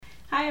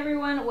Hi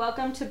everyone,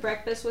 welcome to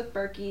Breakfast with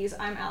Berkeys.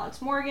 I'm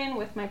Alex Morgan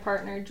with my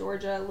partner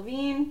Georgia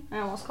Levine. I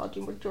almost called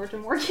you Georgia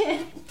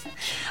Morgan.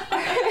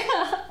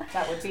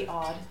 That would be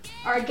odd.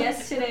 Our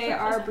guests today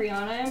are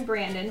Brianna and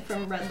Brandon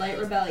from Red Light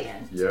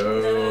Rebellion.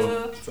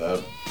 Yo, what's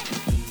up?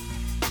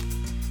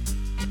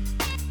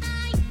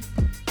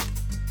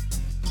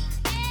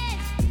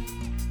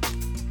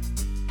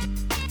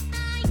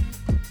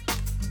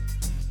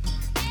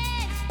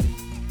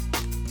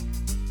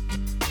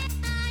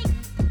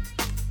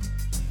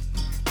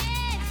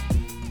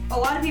 A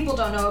lot of people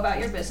don't know about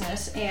your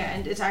business,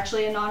 and it's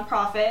actually a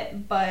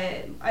nonprofit,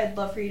 but I'd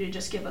love for you to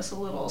just give us a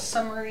little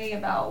summary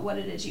about what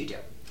it is you do.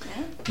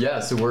 Yeah,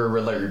 so we're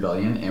Red Light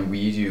Rebellion, and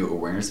we do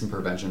awareness and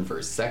prevention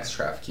for sex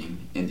trafficking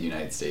in the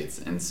United States.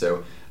 And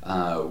so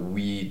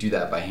we do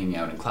that by hanging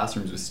out in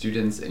classrooms with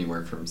students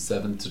anywhere from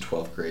 7th to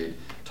 12th grade,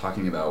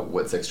 talking about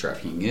what sex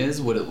trafficking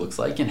is, what it looks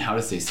like, and how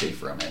to stay safe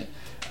from it.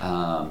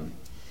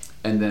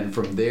 And then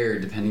from there,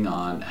 depending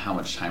on how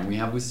much time we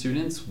have with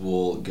students,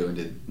 we'll go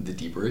into the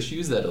deeper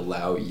issues that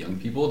allow young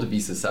people to be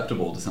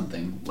susceptible to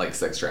something like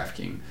sex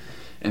trafficking.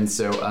 And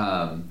so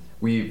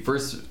when we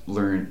first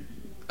learned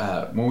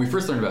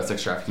about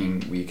sex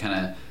trafficking, we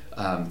kind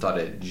of thought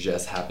it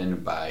just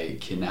happened by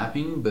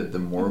kidnapping, but the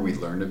more we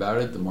learned about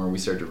it, the more we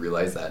started to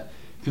realize that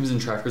pimpers and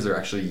traffickers are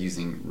actually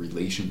using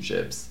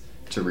relationships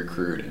to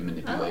recruit and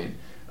manipulate.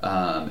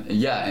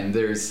 And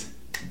there's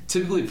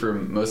typically, for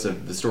most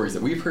of the stories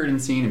that we've heard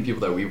and seen and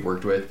people that we've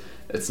worked with,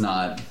 it's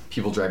not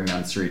people driving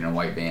down the street in a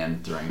white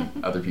van throwing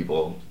other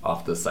people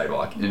off the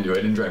sidewalk into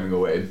it and driving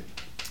away.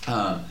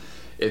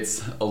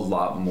 It's a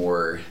lot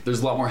more, there's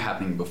a lot more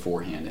happening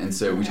beforehand. And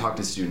so we talk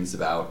to students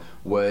about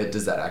what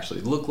does that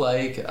actually look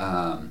like.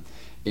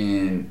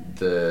 In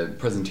the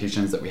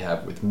presentations that we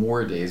have with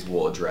More Days,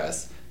 we'll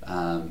address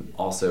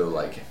also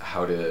like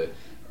how to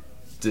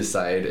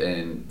decide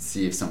and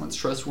see if someone's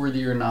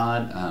trustworthy or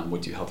not,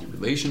 what do healthy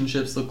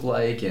relationships look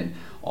like, and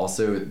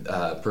also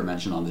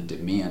prevention on the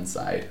demand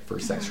side for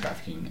sex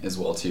trafficking as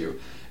well too.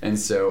 And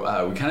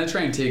so we kind of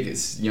try and take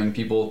young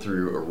people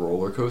through a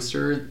roller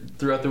coaster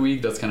throughout the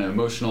week that's kind of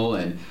emotional,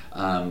 and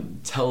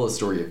tell a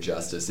story of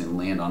justice and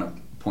land on a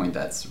point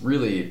that's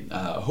really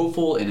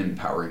hopeful and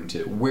empowering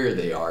to where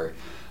they are.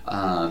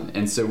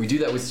 And so we do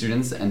that with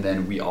students, and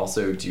then we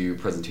also do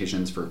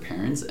presentations for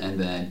parents and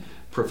then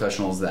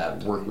professionals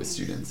that work with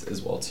students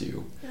as well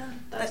too. Yeah,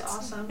 that's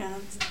awesome. Yeah,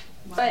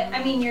 But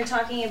I mean, you're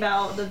talking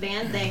about the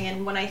van thing,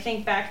 and when I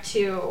think back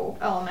to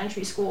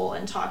elementary school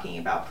and talking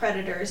about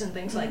predators and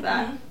things like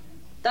that,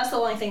 that's the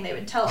only thing they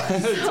would tell us.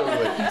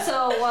 Totally.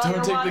 So while Don't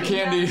you're take walking the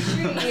candy.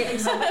 down the street,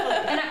 exactly.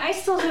 And I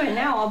still do it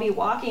now. I'll be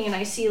walking and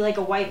I see like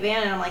a white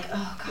van and I'm like,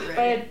 oh god.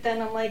 Right. But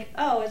then I'm like,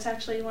 oh, it's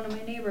actually one of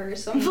my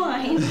neighbors, so I'm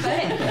fine.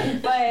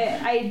 But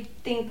I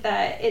think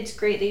that it's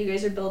great that you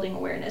guys are building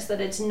awareness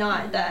that it's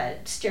not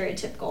that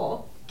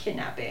stereotypical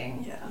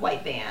kidnapping,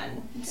 white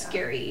van,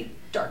 scary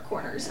dark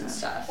corners and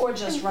stuff. Or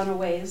just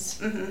runaways.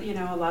 You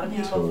know, a lot of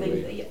people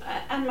think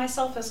that, and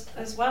myself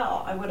as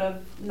well, I would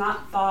have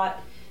not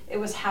thought it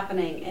was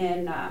happening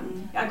in,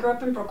 I grew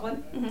up in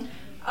Brooklyn,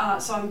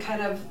 so I'm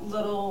kind of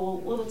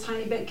little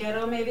tiny bit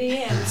ghetto maybe,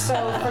 and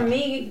so for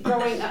me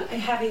growing up,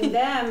 having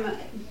them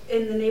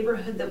in the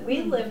neighborhood that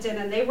we lived in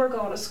and they were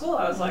going to school,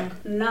 I was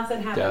like,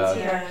 nothing happens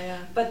here.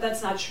 But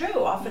that's not true.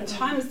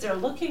 Oftentimes they're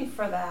looking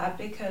for that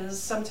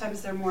because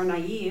sometimes they're more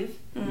naive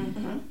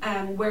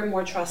and we're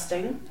more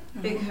trusting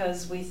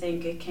because we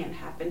think it can't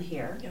happen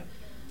here.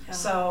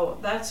 So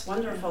that's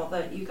wonderful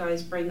that you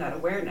guys bring that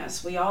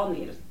awareness. We all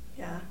need it.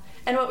 Yeah.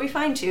 And what we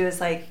find too is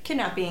like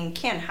kidnapping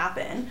can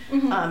happen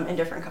in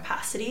different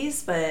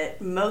capacities, but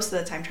most of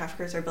the time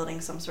traffickers are building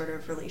some sort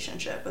of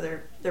relationship,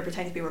 whether they're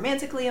pretending to be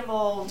romantically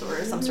involved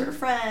or some sort of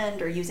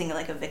friend, or using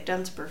like a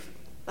victim to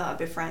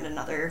befriend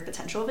another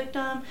potential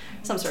victim,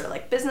 some sort of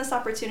like business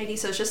opportunity.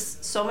 So it's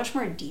just so much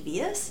more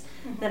devious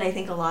than I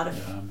think a lot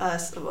of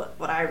us,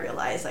 what I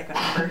realized like when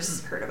I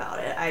first heard about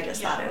it, I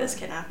just thought it was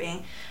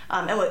kidnapping.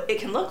 And what it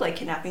can look like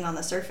kidnapping on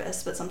the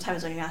surface, but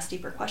sometimes when you ask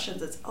deeper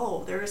questions, it's,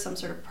 oh, there is some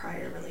sort of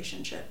prior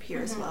relationship here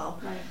as well.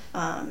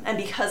 And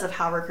because of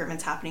how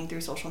recruitment's happening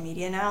through social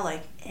media now,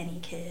 like any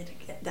kid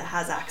that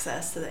has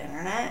access to the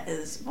internet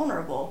is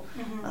vulnerable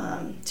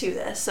to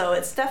this. So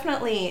it's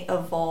definitely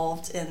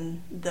evolved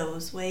in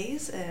those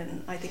ways,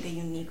 and I think a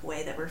unique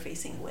way that we're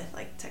facing with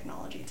like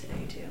technology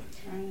today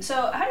too.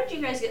 So how did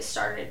you guys get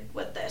started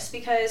with this?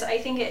 Because I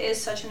think it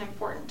is such an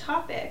important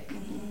topic.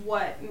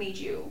 What made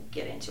you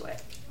get into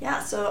it?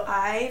 Yeah, so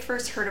I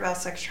first heard about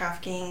sex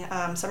trafficking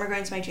summer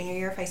going to my junior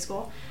year of high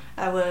school.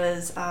 I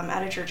was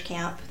at a church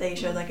camp. They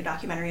showed like a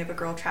documentary of a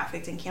girl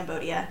trafficked in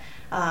Cambodia.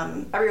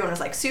 Everyone was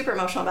like super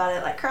emotional about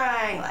it, like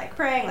crying, like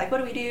praying, like what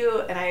do we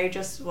do? And I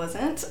just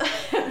wasn't.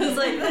 I was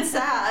like, that's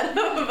sad,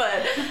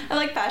 but I'm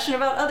like passionate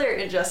about other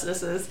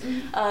injustices.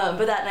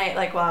 But that night,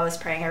 like while I was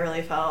praying, I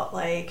really felt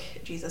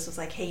like Jesus was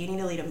like, hey, you need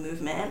to lead a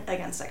movement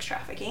against sex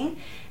trafficking.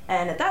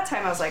 And at that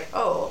time I was like,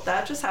 oh,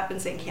 that just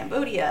happens in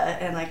Cambodia,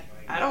 and like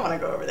I don't want to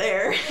go over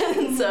there.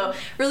 And so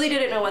really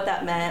didn't know what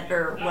that meant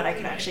or what I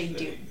could actually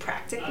do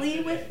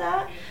practically with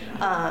that.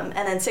 And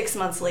then 6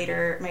 months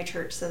later, my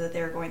church said that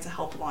they were going to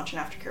help launch an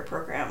aftercare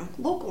program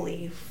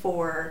locally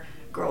for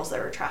girls that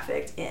were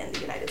trafficked in the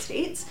United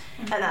States.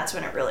 And that's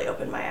when it really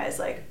opened my eyes,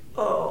 like,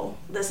 oh,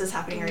 this is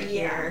happening right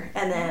here.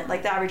 And then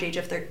like the average age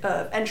of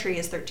entry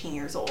is 13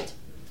 years old.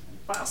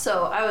 Wow.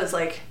 So I was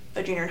like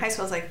a junior in high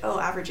school. I was like, oh,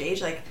 average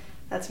age, like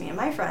that's me and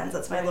my friends.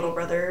 That's my little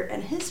brother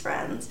and his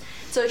friends.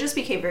 So it just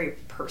became very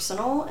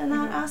personal in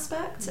that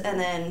aspect. And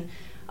then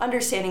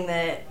understanding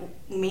that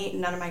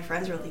none of my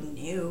friends really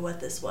knew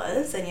what this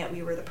was, and yet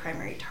we were the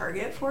primary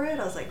target for it.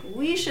 I was like,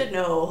 we should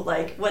know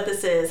like what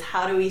this is.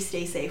 How do we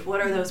stay safe?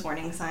 What are those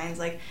warning signs?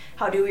 Like,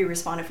 how do we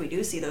respond if we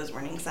do see those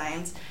warning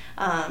signs?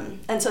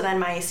 And so then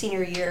my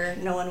senior year,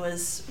 no one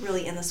was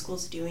really in the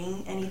schools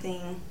doing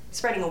anything,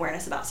 spreading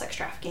awareness about sex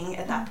trafficking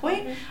at that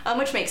point,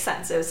 which makes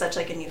sense. It was such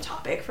like a new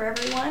topic for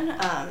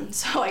everyone.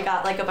 So I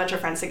got like a bunch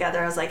of friends together.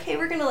 I was like, hey,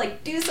 we're gonna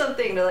like do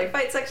something to like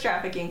fight sex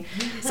trafficking.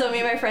 So me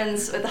and my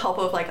friends, with the help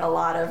of like a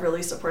lot of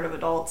really supportive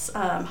adults,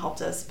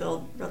 helped us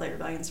build Red Light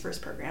Rebellion's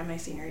first program my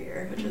senior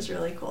year, which was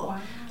really cool. Wow,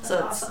 so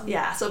it's awesome.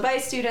 Yeah, so by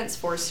students,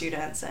 for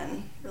students,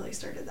 and really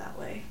started that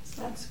way.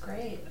 So. That's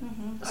great.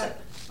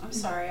 I'm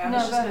sorry, I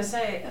was just going to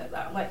say,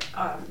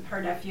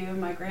 her nephew,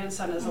 my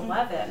grandson is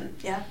 11.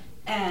 Yeah.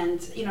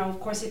 And, you know, of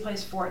course he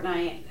plays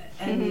Fortnite,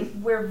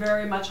 and we're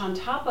very much on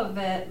top of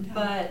it,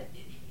 but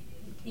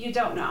you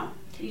don't know.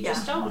 You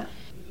just don't.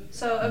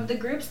 So of the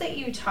groups that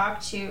you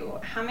talk to,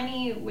 how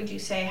many would you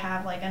say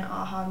have like an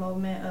aha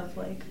moment of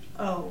like,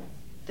 oh,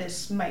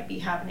 this might be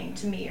happening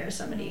to me or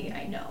somebody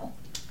I know?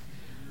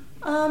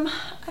 I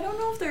don't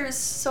know if there's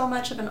so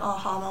much of an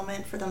aha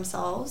moment for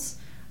themselves.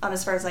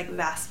 As far as like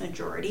vast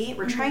majority,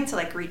 we're trying to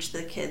like reach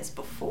the kids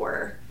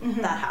before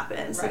that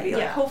happens. Right. So be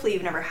like, hopefully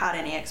you've never had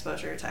any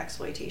exposure to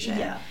exploitation.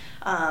 Yeah.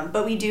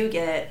 But we do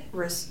get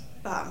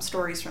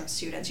stories from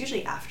students,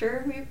 usually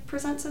after we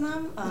present to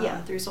them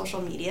through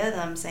social media,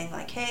 them saying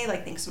like, hey,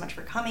 like thanks so much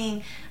for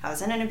coming. I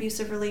was in an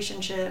abusive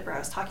relationship, or I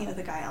was talking with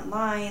a guy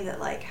online that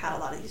like had a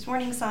lot of these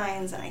warning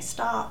signs, and I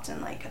stopped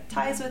and like cut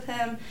ties with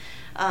him.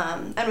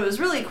 And it was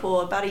really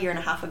cool. About 1.5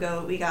 years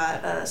ago, we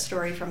got a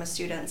story from a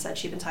student, said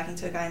she'd been talking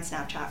to a guy on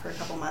Snapchat for a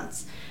couple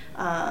months.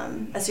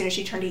 As soon as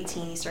she turned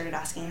 18, he started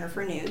asking her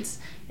for nudes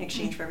in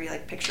exchange for every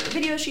like picture or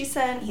video she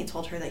sent. He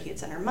told her that he would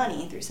send her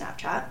money through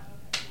Snapchat.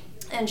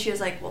 And she was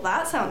like, well,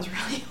 that sounds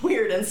really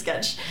weird and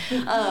sketch.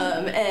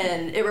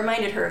 And it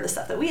reminded her of the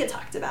stuff that we had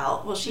talked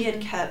about. Well, she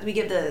had we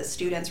give the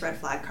students red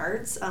flag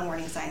cards,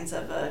 warning signs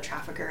of a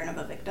trafficker and of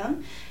a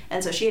victim.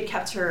 And so she had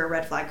kept her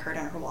red flag card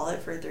in her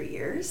wallet for 3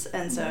 years.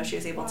 And so she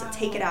was able to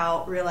take it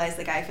out, realize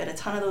the guy fit a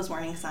ton of those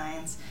warning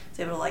signs, was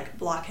able to like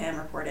block him,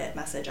 report it,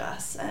 message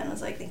us, and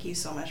was like, thank you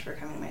so much for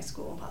coming to my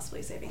school and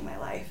possibly saving my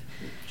life.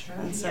 Sure.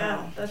 And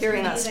so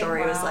hearing that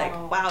story was like,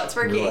 wow, it's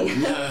working. Like,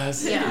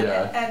 yes.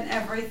 And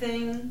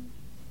everything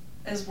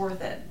is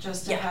worth it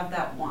just to have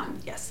that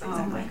one. Yes,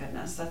 exactly. Oh my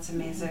goodness, that's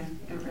amazing.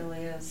 It really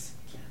is.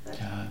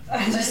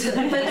 It's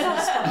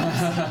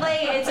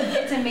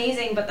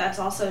amazing, but that's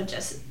also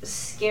just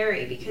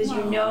scary because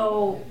you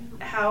know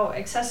how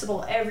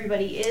accessible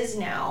everybody is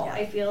now.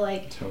 I feel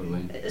like,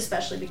 totally,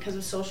 especially because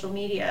of social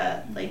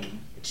media, like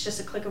it's just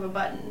a click of a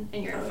button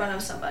and you're in front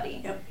of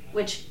somebody,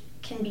 which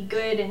can be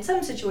good in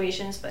some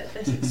situations, but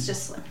it's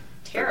just like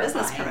terrifying.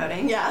 Business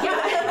promoting,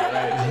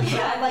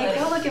 like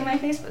go look at my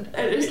Facebook.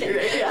 I'm just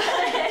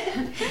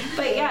kidding.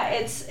 But yeah,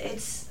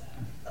 it's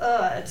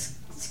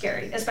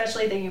scary,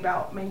 especially thinking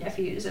about my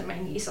nephews and my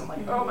niece. I'm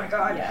like, oh my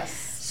god. Yes.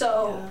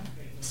 So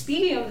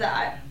speaking of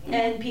that,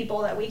 and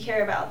people that we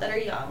care about that are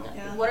young,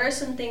 what are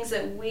some things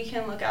that we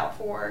can look out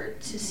for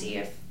to see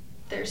if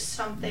there's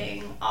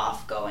something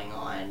off going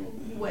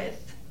on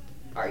with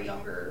our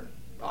younger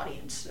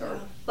audience, or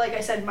like I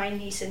said, my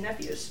niece and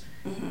nephews?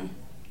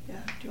 Yeah,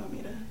 do you want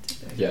me to take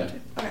that? Yeah.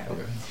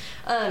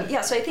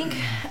 Okay. So I think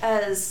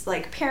as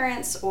like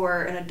parents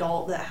or an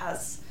adult that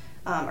has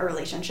a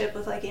relationship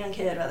with like a young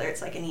kid, whether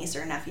it's like a niece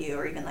or a nephew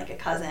or even like a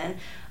cousin,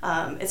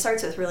 it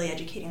starts with really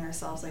educating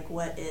ourselves, like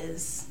what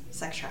is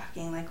sex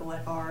trafficking, like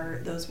what are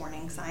those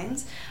warning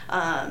signs,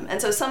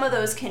 and so some of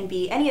those can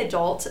be any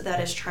adult that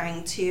is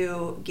trying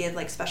to give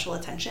like special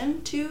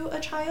attention to a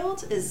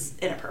child is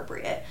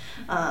inappropriate,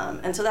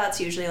 and so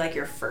that's usually like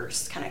your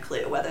first kind of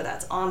clue, whether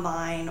that's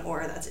online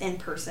or that's in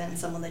person,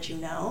 someone that you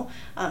know,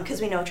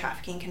 because we know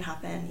trafficking can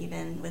happen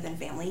even within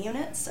family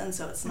units, and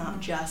so it's not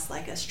just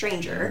like a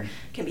stranger,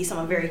 it can be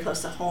someone very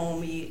close to home.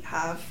 We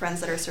have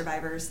friends that are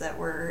survivors that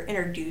were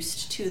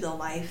introduced to the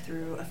life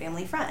through a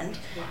family friend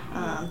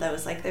that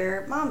was like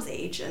their mom's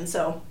age, and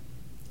so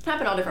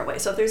happen all different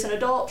ways. So if there's an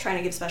adult trying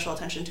to give special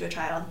attention to a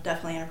child,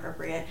 definitely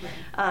inappropriate.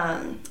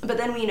 Right. But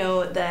then we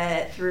know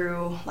that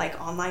through like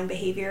online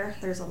behavior,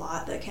 there's a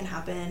lot that can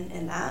happen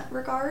in that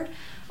regard.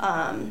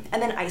 And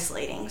then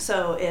isolating.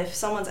 So if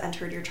someone's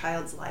entered your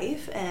child's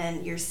life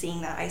and you're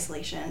seeing that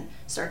isolation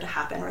start to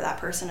happen, where that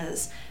person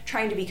is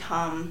trying to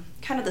become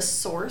kind of the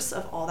source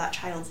of all that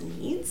child's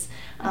needs,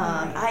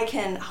 I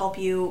can help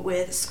you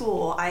with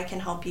school, I can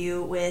help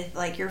you with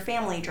like your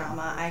family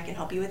drama, I can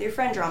help you with your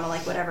friend drama,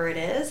 like whatever it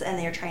is, and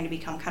they're trying to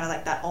become kind of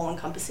like that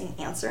all-encompassing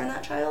answer in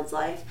that child's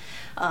life.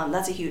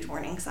 That's a huge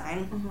warning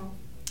sign.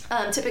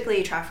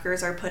 Typically,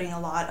 traffickers are putting a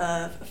lot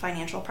of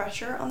financial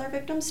pressure on their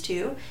victims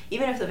too.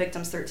 Even if the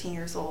victim's 13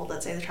 years old,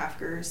 let's say the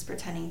trafficker's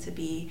pretending to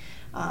be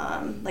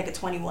like a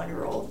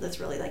 21-year-old that's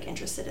really like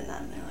interested in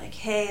them. They're like,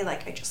 hey,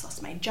 like I just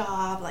lost my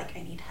job, like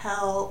I need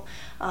help.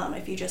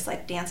 If you just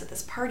like dance at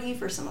this party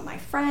for some of my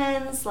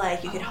friends,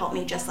 like you could help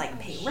me just like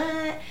pay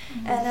rent.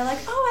 And they're like,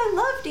 oh, I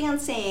love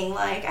dancing.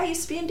 Like I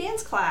used to be in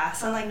dance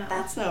class. And like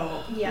that's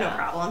no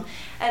problem.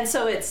 And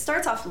so it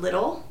starts off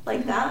little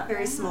like that,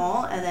 very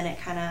small, and then it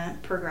kind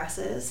of progresses.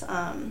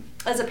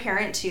 As a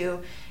parent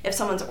too, if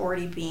someone's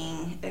already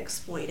being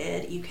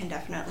exploited, you can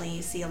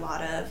definitely see a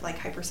lot of like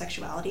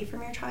hypersexuality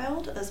from your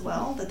child as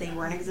well that they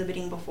weren't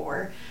exhibiting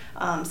before.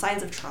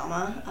 Signs of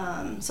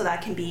trauma, so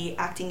that can be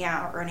acting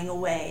out, running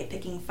away,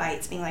 picking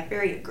fights, being like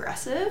very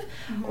aggressive,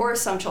 or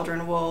some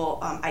children will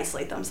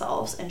isolate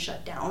themselves and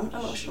shut down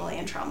emotionally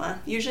in trauma.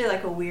 Usually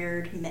like a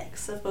weird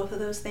mix of both of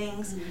those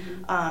things.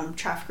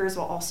 Traffickers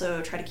will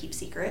also try to keep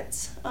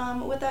secrets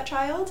with that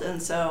child, and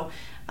so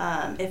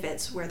if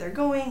it's where they're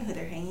going, who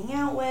they're hanging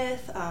out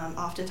with,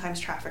 oftentimes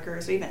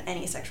traffickers or even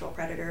any sexual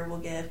predator will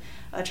give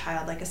a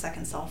child like a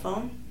second cell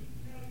phone.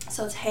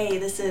 So it's, hey,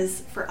 this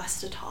is for us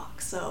to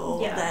talk, so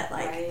that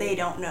like they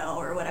don't know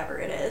or whatever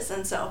it is.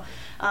 And so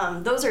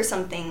those are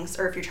some things,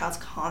 or if your child's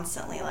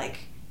constantly like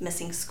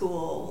missing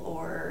school,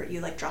 or you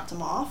like dropped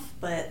them off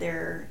but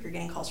you're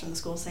getting calls from the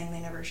school saying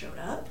they never showed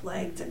up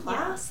like to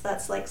class,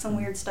 that's like some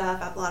weird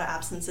stuff. A lot of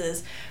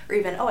absences, or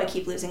even, oh, I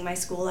keep losing my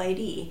school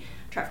ID.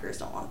 Traffickers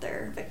don't want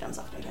their victims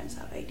oftentimes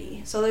to have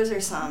ID. So those are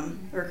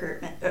some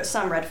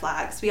some red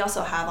flags. We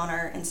also have on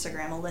our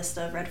Instagram a list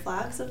of red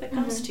flags of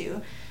victims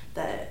too,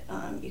 that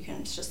you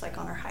can, it's just like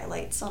on our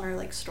highlights on our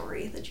like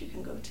story that you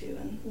can go to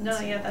and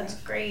that's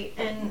great.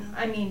 And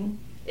I mean,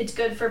 it's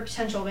good for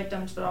potential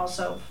victims, but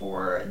also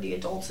for the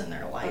adults in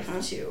their life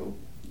to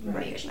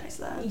recognize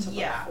that.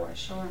 For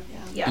sure.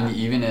 And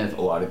even if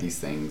a lot of these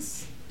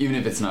things, even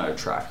if it's not a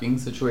trafficking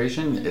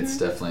situation, it's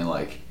definitely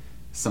like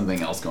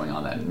something else going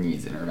on that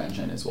needs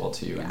intervention as well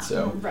too. And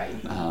so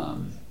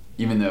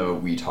even though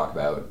we talk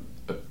about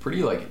a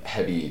pretty like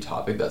heavy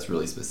topic that's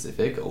really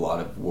specific, a lot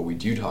of what we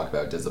do talk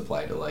about does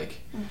apply to like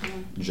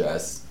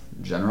just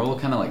general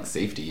kind of like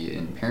safety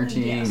in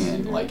parenting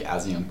and like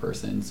as a young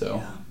person.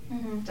 So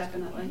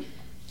definitely.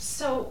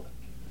 So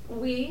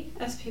we,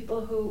 as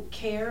people who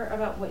care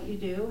about what you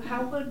do,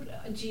 how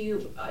do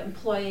you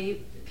employ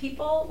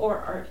people,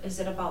 or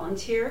is it a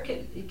volunteer?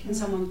 Can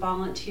someone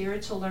volunteer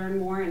to learn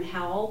more and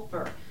help,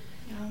 or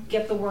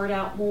get the word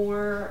out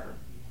more?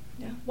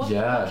 What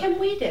can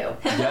we do?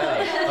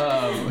 Like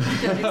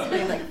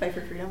fight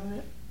for freedom of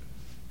it?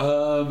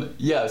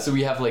 So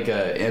we have like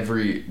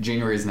every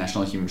January is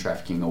National Human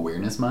Trafficking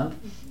Awareness Month,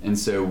 and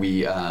so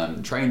we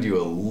try and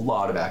do a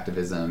lot of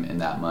activism in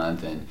that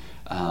month, and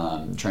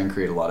try and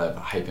create a lot of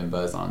hype and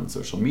buzz on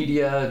social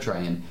media, try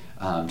and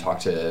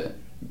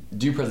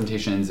do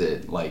presentations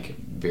at like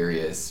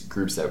various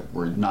groups that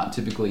we're not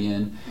typically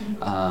in,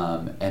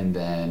 and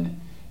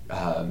then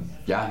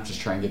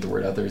just try and get the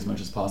word out there as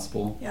much as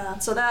possible. Yeah,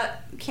 so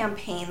that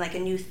campaign, like a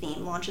new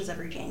theme, launches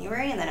every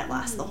January, and then it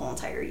lasts the whole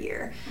entire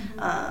year.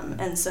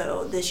 And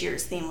so this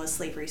year's theme was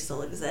Slavery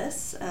Still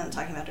Exists,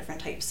 talking about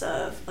different types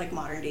of like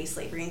modern day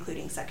slavery,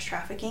 including sex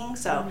trafficking.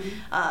 So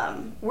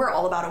we're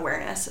all about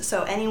awareness.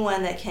 So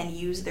anyone that can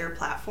use their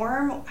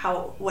platform,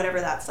 whatever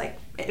that's like,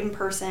 in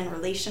person,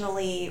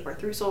 relationally, or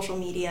through social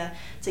media,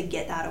 to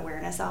get that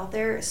awareness out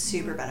there is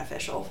super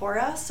beneficial for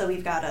us. So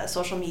we've got a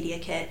social media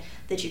kit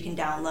that you can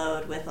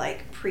download with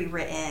like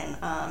pre-written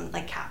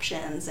like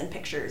captions and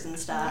pictures and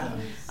stuff.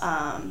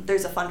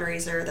 There's a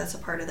fundraiser that's a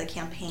part of the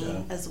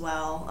campaign as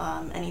well,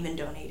 and even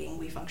donating.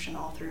 We function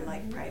all through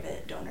like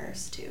private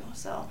donors too.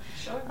 So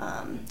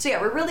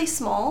we're really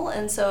small,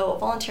 and so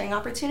volunteering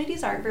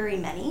opportunities aren't very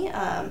many,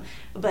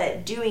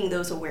 but doing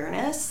those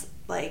awareness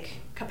like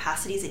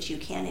capacities that you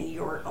can in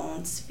your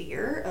own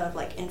sphere of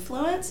like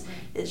influence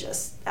is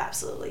just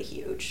absolutely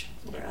huge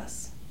for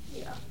us.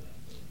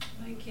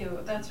 Thank you.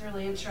 That's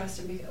really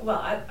interesting. Well,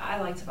 I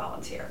like to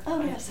volunteer.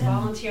 I've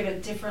volunteered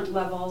at different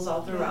levels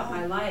all throughout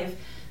my life,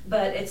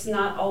 but it's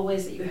not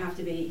always that you have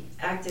to be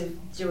active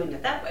doing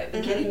it that way,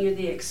 but getting you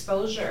the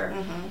exposure,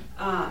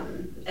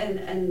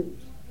 and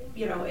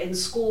you know, in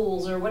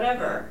schools or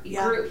whatever,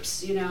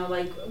 groups, you know,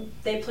 like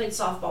they played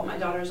softball. My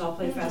daughters all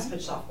played fast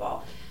pitch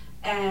softball.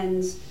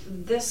 And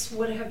this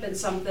would have been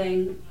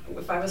something,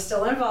 if I was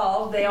still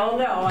involved, they all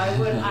know, I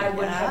would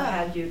have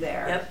had you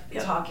there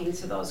talking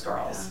to those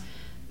girls.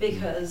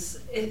 because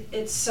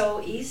it's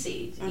so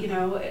easy, you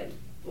know.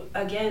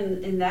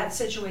 Again, in that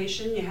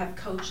situation, you have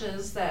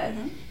coaches that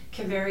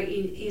can very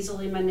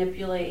easily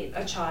manipulate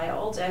a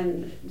child,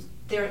 and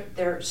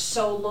they're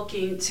so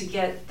looking to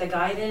get the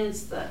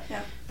guidance,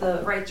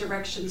 the right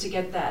direction to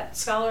get that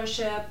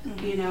scholarship,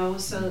 you know.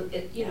 So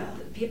you know,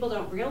 people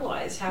don't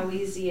realize how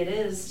easy it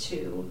is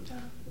to,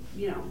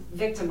 you know,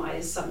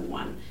 victimize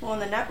someone. Well,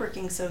 and the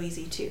networking's so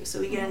easy too. So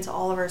we get into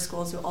all of our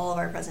schools, do all of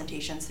our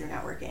presentations through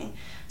networking.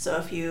 So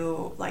if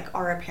you like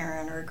are a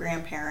parent or a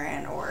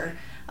grandparent or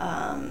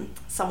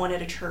someone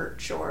at a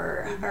church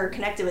or are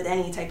connected with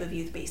any type of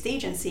youth-based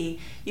agency,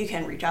 you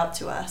can reach out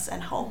to us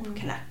and help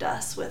connect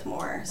us with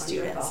more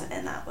students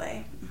in that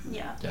way.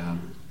 Yeah. I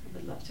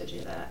would love to do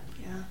that.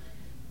 Yeah.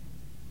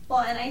 Well,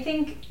 and I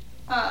think,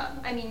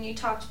 I mean, you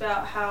talked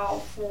about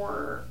how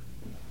for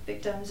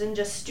victims and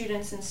just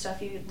students and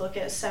stuff, you look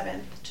at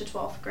 7th to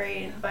 12th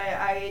grade, but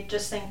I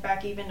just think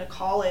back even to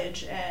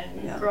college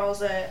and girls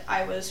that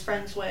I was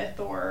friends with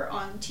or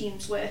on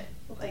teams with,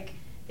 like,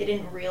 they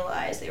didn't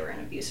realize they were in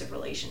abusive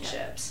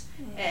relationships.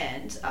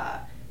 And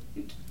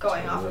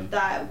going off of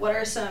that, what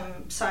are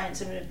some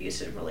signs of an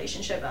abusive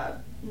relationship?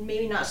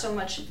 Maybe not so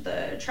much of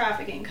the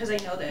trafficking, because I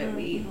know that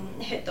we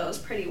hit those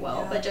pretty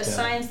well, but just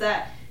signs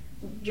that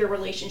your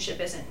relationship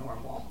isn't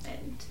normal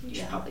and you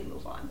should probably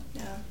move on.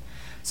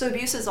 So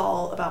abuse is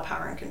all about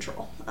power and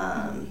control.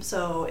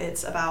 So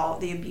it's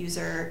about the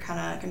abuser kind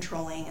of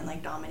controlling and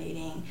like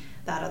dominating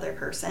that other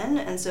person.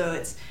 And so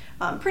it's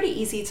pretty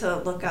easy to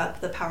look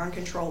up the power and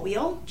control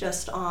wheel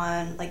just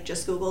on, like,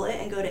 just Google it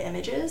and go to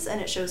images,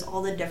 and it shows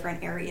all the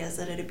different areas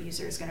that an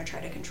abuser is going to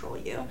try to control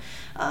you.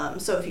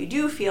 So if you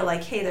do feel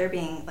like, hey, they're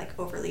being like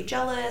overly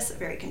jealous,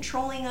 very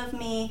controlling of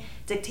me,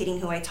 dictating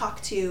who I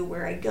talk to,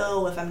 where I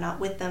go, if I'm not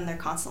with them, they're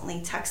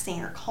constantly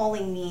texting or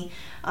calling me,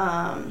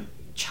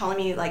 telling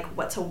me like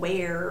what to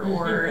wear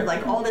or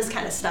like all this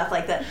kind of stuff,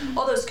 like that,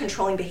 all those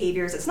controlling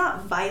behaviors. It's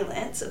not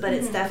violent, but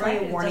it's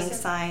definitely warning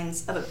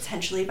signs of a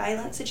potentially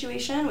violent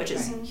situation, which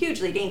is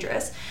hugely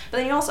dangerous. But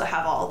then you also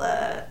have all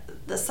the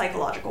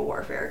psychological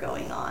warfare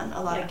going on.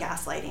 A lot of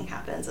gaslighting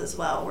happens as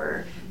well,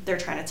 where they're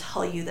trying to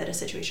tell you that a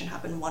situation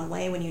happened one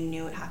way when you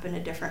knew it happened a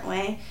different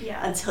way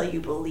until you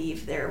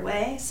believe their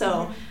way.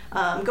 So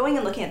going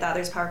and looking at that,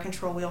 there's power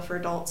control wheel for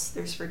adults,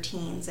 there's for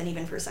teens, and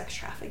even for sex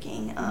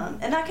trafficking.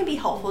 And that can be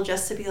helpful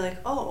just to be like,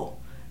 oh,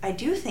 I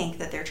do think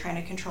that they're trying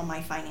to control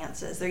my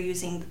finances. They're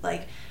using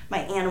like my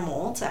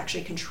animal to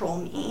actually control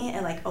me,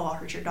 and like, oh, I'll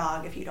hurt your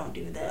dog if you don't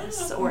do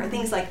this, or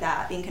things like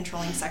that, being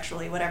controlling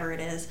sexually, whatever it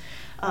is.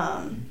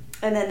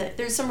 And then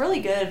there's some really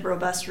good,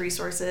 robust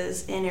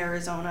resources in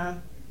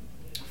Arizona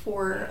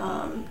for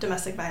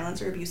domestic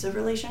violence or abusive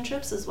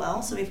relationships as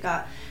well. So we've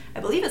got, I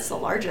believe it's the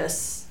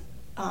largest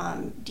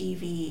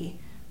DV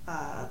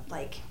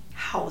like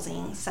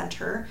housing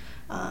center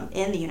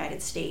in the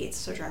United States,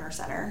 Sojourner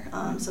Center.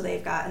 So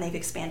they've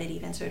expanded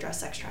even to address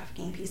sex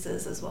trafficking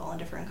pieces as well in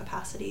different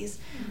capacities.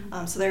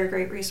 So they're a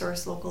great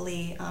resource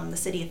locally. The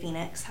city of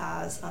Phoenix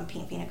has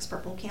Paint Phoenix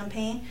Purple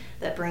campaign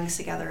that brings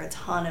together a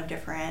ton of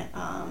different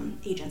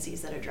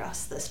agencies that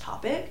address this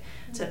topic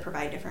to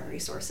provide different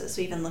resources.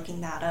 So even looking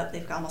that up,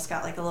 they've almost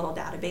got like a little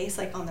database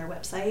like on their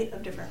website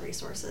of different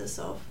resources.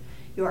 So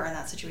if you are in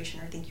that situation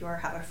or think you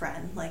have a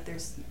friend, like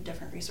there's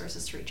different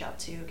resources to reach out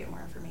to, get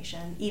more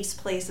information. Eve's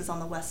Place is on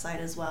the west side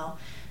as well.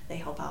 They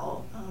help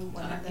out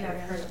I've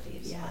heard of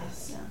Eve's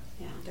Place.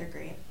 Yeah, they're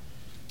great.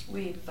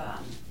 We've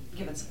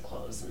given some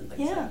clothes and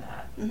things like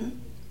that.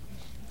 And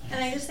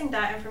I just think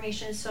that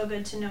information is so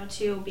good to know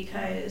too,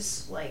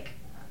 because like,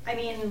 I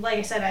mean, like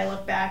I said, I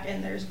look back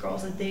and there's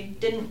girls that they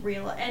didn't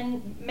realize,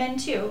 and men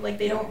too, like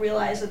they don't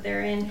realize that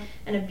they're in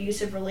an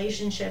abusive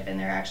relationship and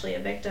they're actually a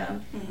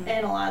victim.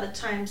 And a lot of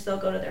times they'll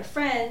go to their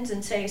friends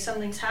and say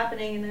something's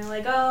happening and they're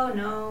like, oh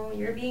no,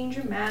 you're being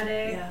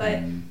dramatic.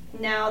 But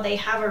now they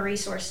have a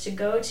resource to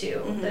go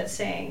to that's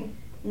saying,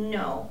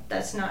 no,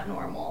 that's not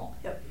normal.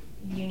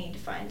 You need to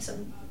find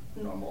some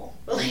normal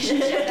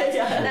relationship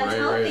that's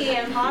healthy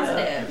and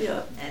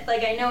positive.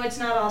 Like, I know it's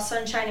not all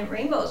sunshine and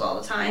rainbows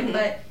all the time,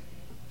 but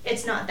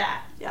it's not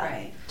that.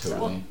 Right. Totally.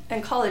 Well,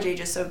 and college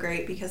age is so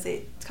great because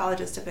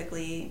colleges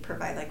typically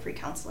provide like free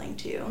counseling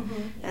too.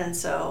 And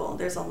so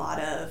there's a lot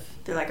of,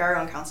 through like our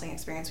own counseling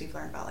experience, we've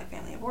learned about like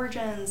family of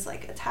origins,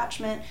 like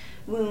attachment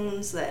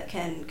wounds that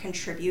can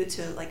contribute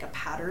to like a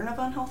pattern of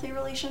unhealthy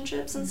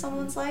relationships in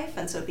someone's life.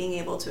 And so being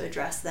able to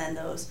address then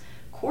those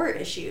core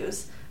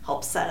issues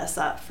helps set us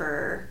up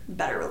for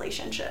better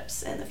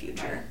relationships in the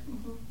future.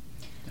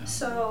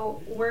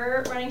 So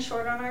we're running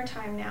short on our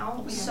time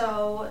now.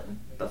 So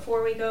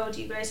before we go,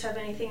 do you guys have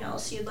anything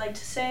else you'd like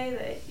to say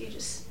that you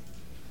just...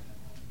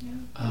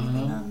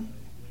 Anything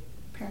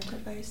parent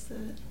advice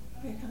that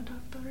we kind of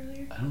talked about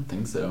earlier? I don't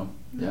think so.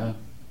 Yeah,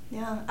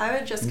 I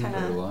would just kind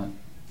of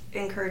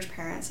encourage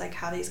parents, like,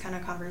 have these kind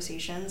of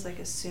conversations like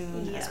as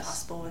soon as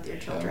possible with your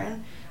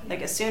children.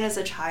 Like as soon as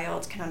a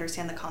child can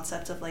understand the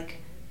concept of like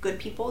good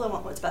people that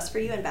want what's best for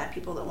you and bad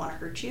people that want to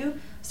hurt you,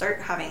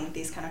 start having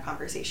these kind of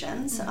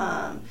conversations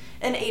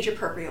in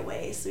age-appropriate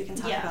ways. So we can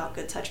talk about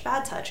good touch,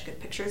 bad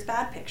pictures,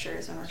 bad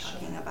pictures, when we're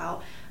talking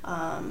about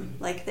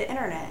like the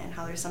internet and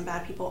how there's some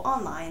bad people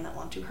online that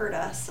want to hurt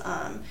us.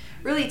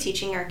 Really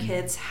teaching our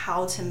kids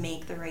how to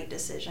make the right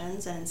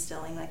decisions and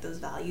instilling like those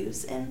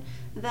values in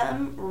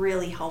them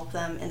really help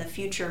them in the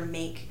future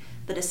make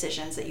the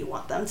decisions that you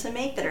want them to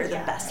make that are the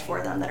best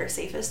for them, that are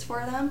safest for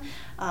them,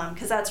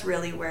 because that's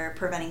really where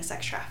preventing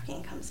sex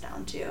trafficking comes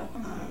down to.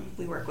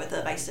 We work with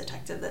a vice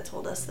detective that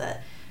told us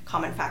that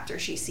common factor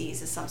she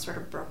sees is some sort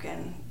of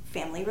broken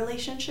family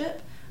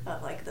relationship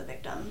of like the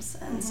victims,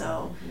 and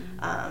so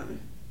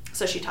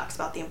she talks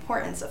about the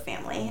importance of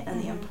family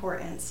and the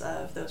importance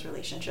of those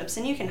relationships.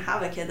 And you can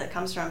have a kid that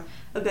comes from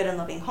a good and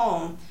loving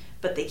home,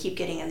 but they keep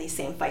getting in these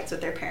same fights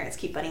with their parents,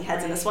 keep butting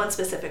heads in this one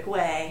specific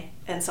way,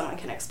 and someone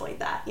can exploit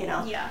that, you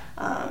know?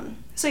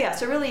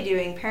 So really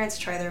doing, parents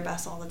try their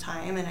best all the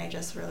time, and I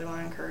just really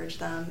want to encourage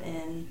them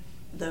in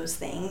those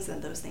things,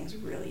 and those things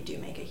really do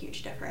make a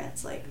huge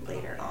difference, like,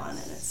 later on,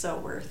 and it's so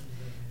worth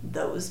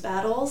those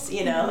battles,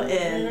 you know,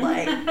 in,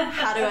 like,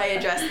 how do I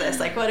address this?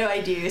 Like, what do I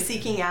do?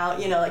 Seeking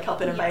out, you know, like, help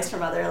and advice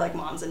from other, like,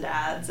 moms and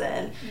dads,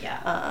 and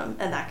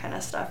that kind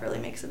of stuff really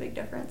makes a big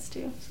difference,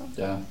 too,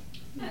 so.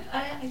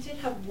 I did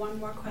have one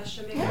more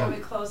question before we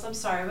close. I'm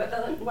sorry,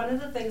 but one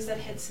of the things that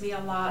hits me a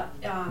lot,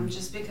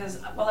 just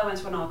because, I went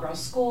to an all-girls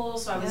school,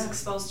 so I was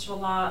exposed to a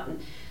lot, and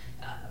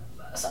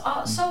so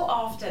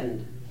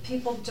often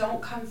people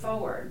don't come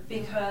forward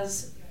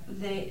because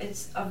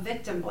it's a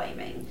victim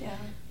blaming.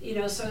 You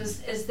know, so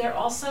is there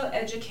also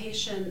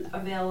education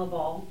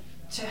available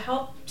to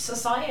help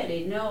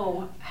society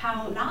know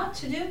how not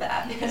to do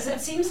that? Because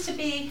it seems to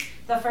be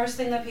the first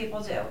thing that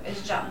people do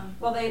is jump.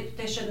 Well,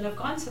 they shouldn't have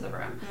gone to the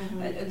room.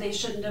 They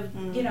shouldn't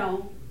have, you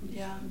know,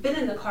 been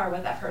in the car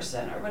with that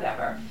person or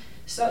whatever.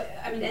 So,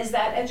 I mean, is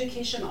that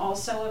education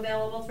also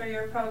available for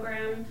your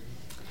program?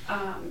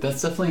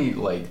 That's definitely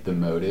like the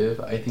motive,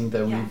 I think,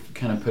 that we've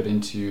kind of put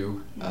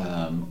into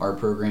our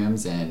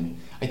programs. And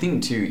I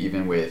think too,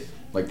 even with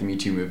like the Me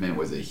Too movement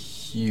was a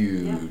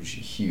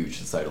huge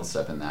societal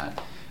step in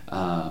that.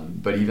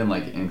 But even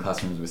like in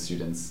classrooms with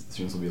students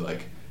will be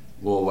like,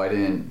 well, why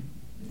didn't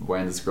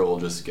this girl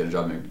just get a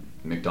job at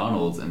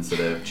McDonald's instead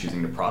of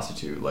choosing to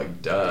prostitute?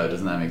 Like, duh,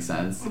 doesn't that make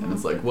sense? And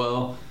it's like,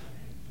 well,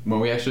 when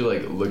we actually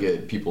like look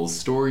at people's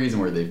stories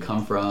and where they've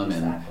come from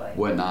and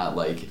whatnot,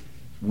 like,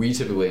 we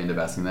typically end up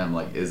asking them,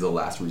 like, is the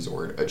last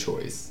resort a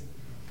choice?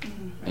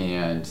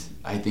 And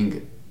I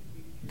think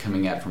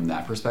coming at from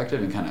that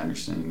perspective and kind of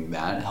understanding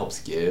that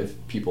helps give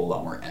people a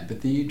lot more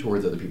empathy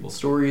towards other people's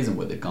stories and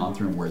what they've gone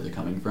through and where they're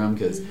coming from,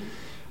 because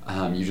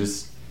you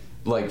just,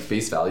 like,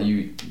 face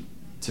value,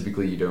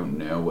 typically you don't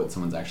know what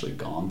someone's actually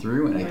gone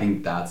through, and I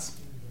think that's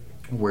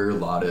where a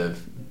lot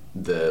of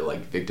the,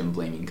 like, victim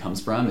blaming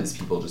comes from, is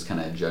people just kind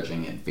of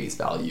judging at face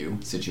value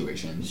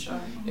situations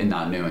and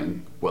not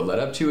knowing what led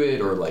up to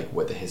it or like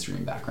what the history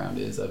and background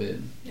is of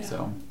it.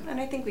 So, and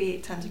I think we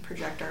tend to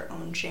project our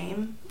own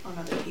shame on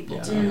other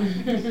people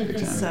too.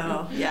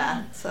 So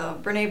so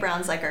Brene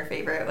Brown's like our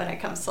favorite when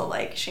it comes to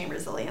like shame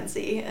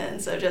resiliency,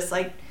 and so just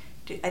like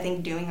I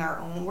think doing our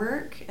own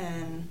work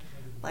and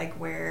like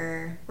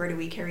where do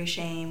we carry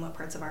shame, what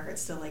parts of our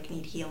hearts still like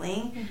need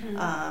healing,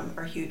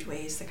 are huge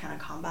ways to kind of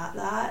combat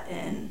that.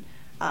 And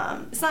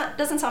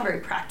doesn't sound very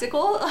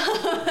practical.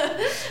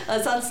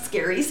 It sounds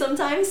scary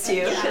sometimes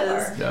too,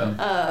 because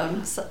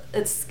so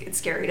it's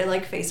scary to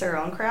like face our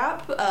own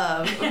crap, but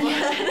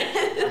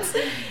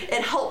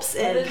it helps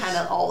in kind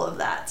of all of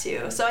that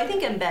too. So I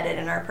think embedded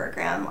in our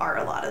program are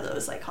a lot of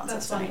those like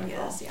concepts and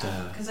ideas.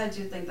 Because I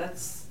do think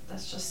that's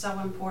just so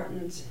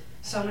important.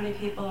 So many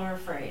people are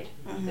afraid.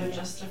 They're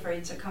just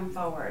afraid to come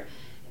forward.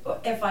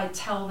 If I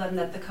tell them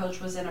that the coach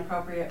was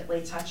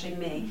inappropriately touching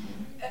me,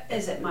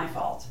 is it my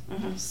fault?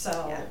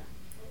 So,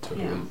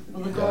 you know,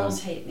 well, the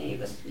girls hate me,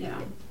 but, you know,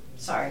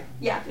 sorry.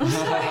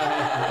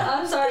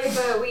 I'm sorry,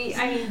 but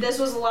this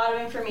was a lot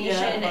of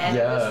information, and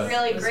it was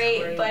really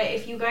great. But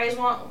if you guys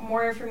want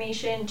more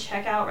information,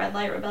 check out Red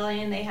Light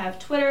Rebellion. They have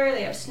Twitter,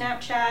 they have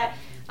Snapchat.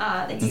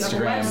 They do have a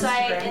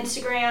website,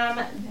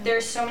 Instagram.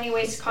 There's so many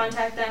ways to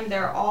contact them.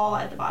 They're all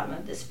at the bottom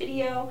of this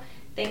video.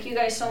 Thank you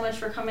guys so much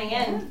for coming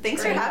in.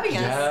 Thanks for having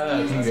us.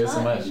 Yeah, thank you guys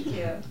so much. Thank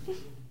you.